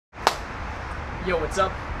Yo, what's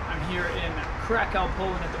up? I'm here in Krakow,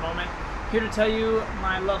 Poland at the moment. Here to tell you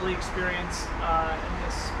my lovely experience in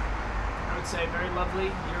this, I would say, very lovely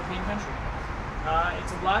European country.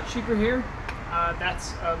 It's a lot cheaper here.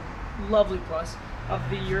 That's a lovely plus. Of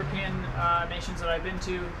the European nations that I've been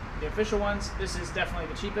to, the official ones, this is definitely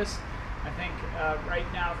the cheapest. I think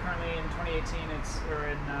right now, currently in 2018,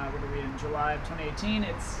 what are we in July of 2018,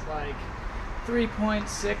 it's like 3.6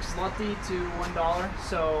 zloty to $1.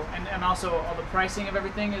 So, and also all the pricing of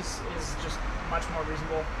everything is just much more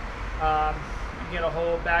reasonable. You get a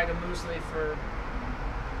whole bag of muesli for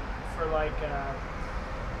like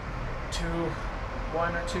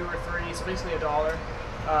one or two or three, so basically $1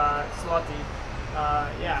 zloty.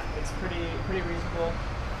 Yeah, it's pretty reasonable.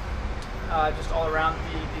 Just all around.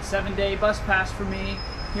 The 7-day bus pass for me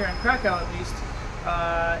here in Krakow, at least,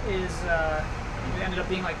 it ended up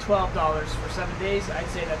being like $12 for 7 days. I'd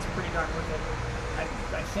say that's pretty darn worth it.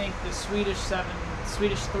 I think the Swedish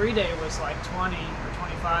 3-day was like 20 or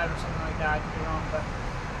 25 or something like that. I could be wrong, but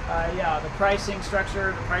yeah, the pricing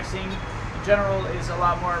structure, the pricing in general is a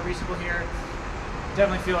lot more reasonable here.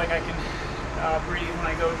 Definitely feel like I can breathe when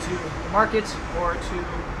I go to the market or to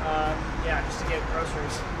yeah, just to get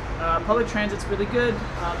groceries. Public transit's really good.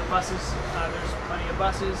 The buses, there's plenty of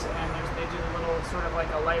buses, and they do a little sort of like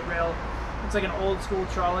a light rail. It's like an old school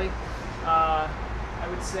trolley. I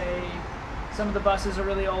would say some of the buses are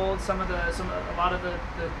really old. A lot of the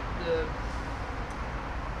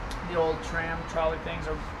old tram trolley things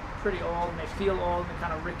are pretty old, and they feel old and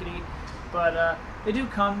kind of rickety. But they do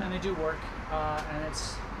come and they do work, and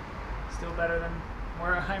it's still better than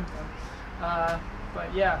where I'm from.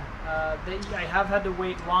 But yeah, I have had to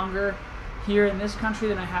wait longer here in this country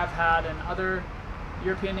than I have had in other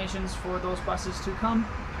European nations for those buses to come.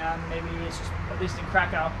 And maybe it's just, at least in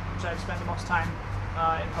Krakow, which I've spent the most time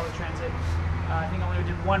in public transit. I think I only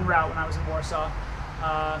did one route when I was in Warsaw.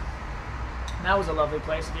 And that was a lovely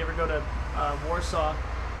place. If you ever go to Warsaw,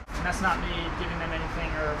 and that's not me giving them anything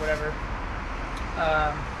or whatever,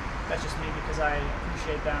 that's just me because I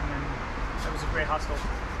appreciate them, and it was a great hostel.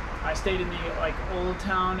 I stayed in the old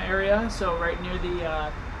town area, so right near the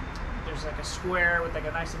there's like a square with like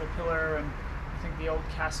a nice little pillar, and I think the old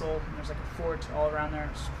castle, and there's like a fort all around there.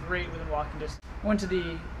 It's great within walking distance. Went to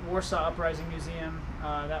the Warsaw Uprising Museum.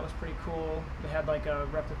 That was pretty cool. They had like a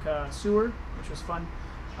replica sewer, which was fun.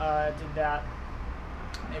 Did that.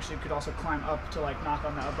 I actually could also climb up to like knock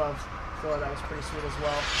on the above floor. That was pretty sweet as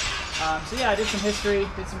well. So yeah, I did some history,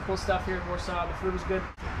 did some cool stuff here in Warsaw. The food was good.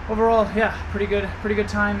 Overall, yeah, pretty good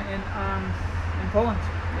time in Poland.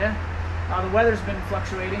 Yeah. The weather's been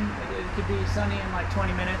fluctuating. It could be sunny in like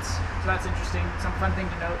 20 minutes, so that's interesting. Some fun thing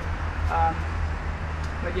to note.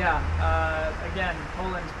 But yeah, again,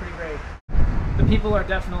 Poland's pretty great. The people are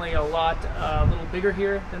definitely a little bigger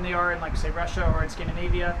here than they are in, like, say, Russia or in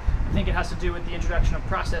Scandinavia. I think it has to do with the introduction of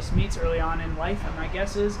processed meats early on in life, and my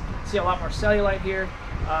guess is you see a lot more cellulite here.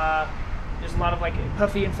 There's a lot of like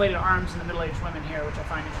puffy, inflated arms in the middle-aged women here, which I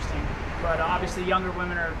find interesting. But obviously, younger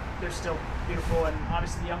women they're still beautiful, and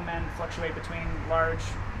obviously, the young men fluctuate between large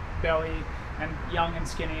belly and young and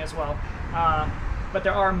skinny as well. But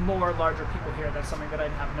there are more larger people here. That's something that I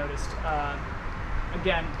have noticed.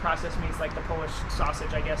 Again, processed meats like the Polish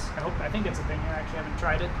sausage, I guess. I think it's a thing here. I actually haven't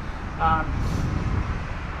tried it.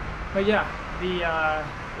 But yeah,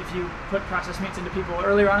 if you put processed meats into people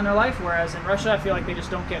earlier on in their life, whereas in Russia, I feel like they just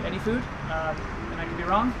don't get any food. And I could be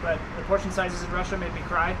wrong, but the portion sizes in Russia made me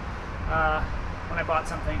cry when I bought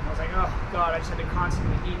something. I was like, oh God, I just had to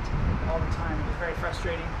constantly eat all the time. It was very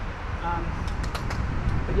frustrating.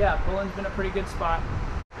 But yeah, Poland's been a pretty good spot.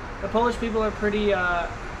 The Polish people are pretty,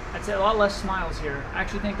 I'd say a lot less smiles here. I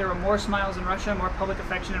actually think there are more smiles in Russia, more public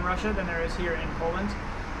affection in Russia than there is here in Poland,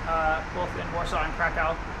 both in Warsaw and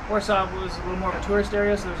Krakow. Warsaw was a little more of a tourist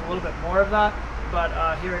area, so there's a little bit more of that, but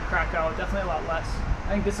here in Krakow, definitely a lot less. I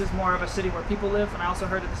think this is more of a city where people live, and I also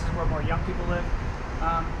heard that this is where more young people live.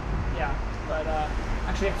 Yeah, but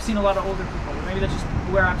actually I've seen a lot of older people. Maybe that's just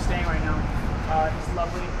where I'm staying right now. This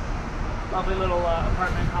lovely little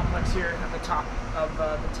apartment complex here at the top of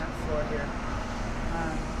the 10th floor here.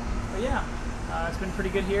 But yeah, it's been pretty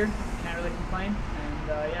good here. Can't really complain. And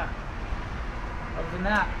yeah, other than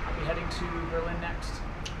that, I'll be heading to Berlin next,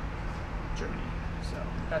 Germany. So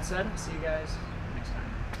that said, I'll see you guys